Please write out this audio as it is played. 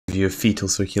View of fetal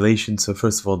circulation. So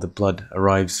first of all, the blood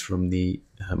arrives from the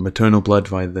maternal blood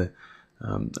via the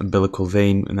umbilical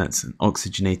vein, and that's an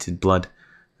oxygenated blood.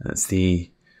 That's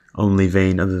the only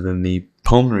vein other than the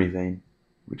pulmonary vein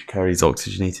which carries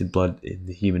oxygenated blood in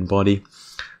the human body.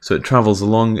 So it travels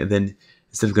along, and then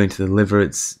instead of going to the liver,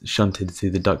 it's shunted to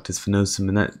the ductus venosum,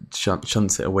 and that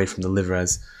shunts it away from the liver,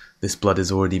 as this blood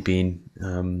has already been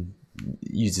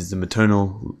uses the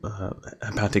maternal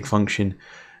hepatic function,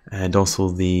 and also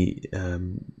the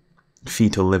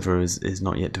fetal liver is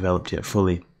not yet developed yet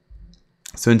fully.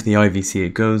 So into the IVC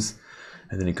it goes,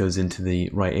 and then it goes into the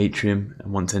right atrium,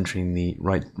 and once entering the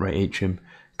right atrium,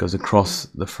 it goes across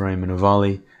the foramen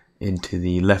ovale into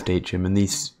the left atrium, and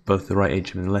these, both the right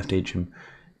atrium and the left atrium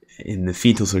in the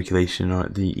fetal circulation, are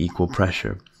at the equal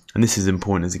pressure. And this is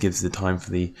important as it gives the time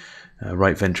for the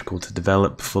right ventricle to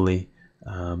develop fully,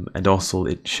 and also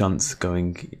it shunts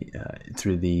going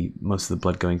through most of the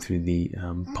blood going through the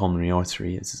pulmonary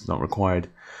artery, as it's not required.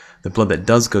 The blood that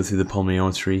does go through the pulmonary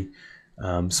artery,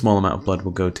 small amount of blood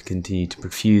will go to continue to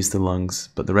perfuse the lungs,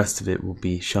 but the rest of it will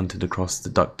be shunted across the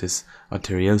ductus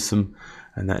arteriosum,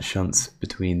 and that shunts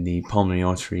between the pulmonary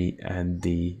artery and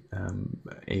the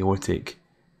aortic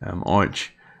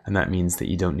arch, and that means that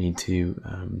you don't need to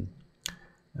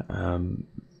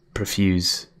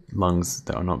perfuse lungs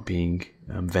that are not being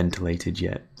ventilated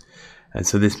yet. And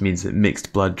so this means that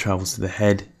mixed blood travels to the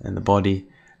head and the body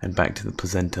and back to the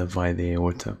placenta via the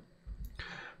aorta.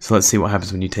 So let's see what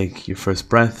happens when you take your first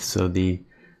breath. So the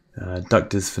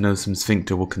ductus venosum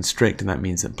sphincter will constrict, and that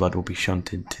means that blood will be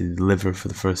shunted to the liver for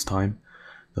the first time.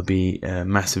 There'll be a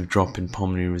massive drop in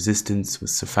pulmonary resistance with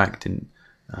surfactant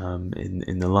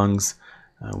in the lungs.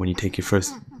 When you take your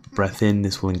first breath in,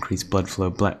 this will increase blood flow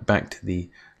back to the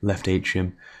left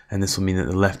atrium, and this will mean that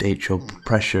the left atrial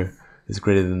pressure is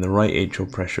greater than the right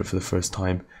atrial pressure for the first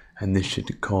time, and this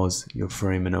should cause your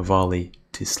foramen ovale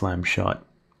to slam shut.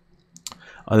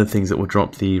 Other things that will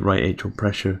drop the right atrial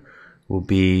pressure will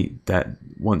be that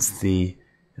once the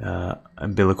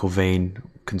umbilical vein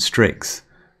constricts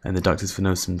and the ductus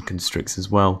venosum constricts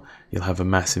as well, you'll have a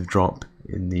massive drop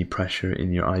in the pressure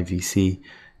in your IVC,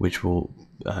 which will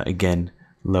again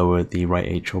lower the right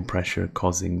atrial pressure,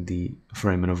 causing the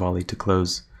foramen ovale to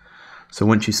close. So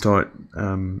once you start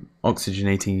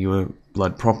oxygenating your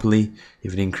blood properly, you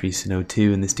have an increase in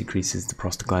O2, and this decreases the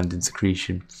prostaglandin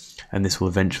secretion, and this will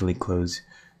eventually close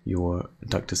your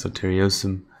ductus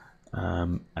arteriosum,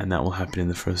 and that will happen in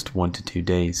the first 1 to 2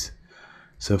 days.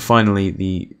 So finally,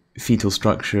 the fetal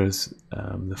structures,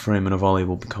 the foramen ovale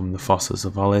will become the fossas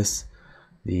ovalis,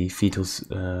 the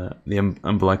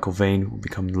umbilical vein will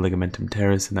become the ligamentum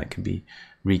teres, and that can be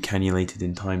recannulated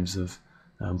in times of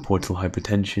portal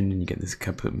hypertension, and you get this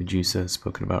caput medusa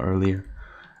spoken about earlier.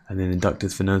 And then the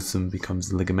ductus venosum becomes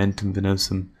the ligamentum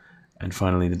venosum, and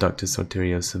finally the ductus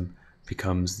arteriosum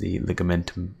becomes the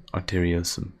ligamentum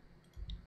arteriosum.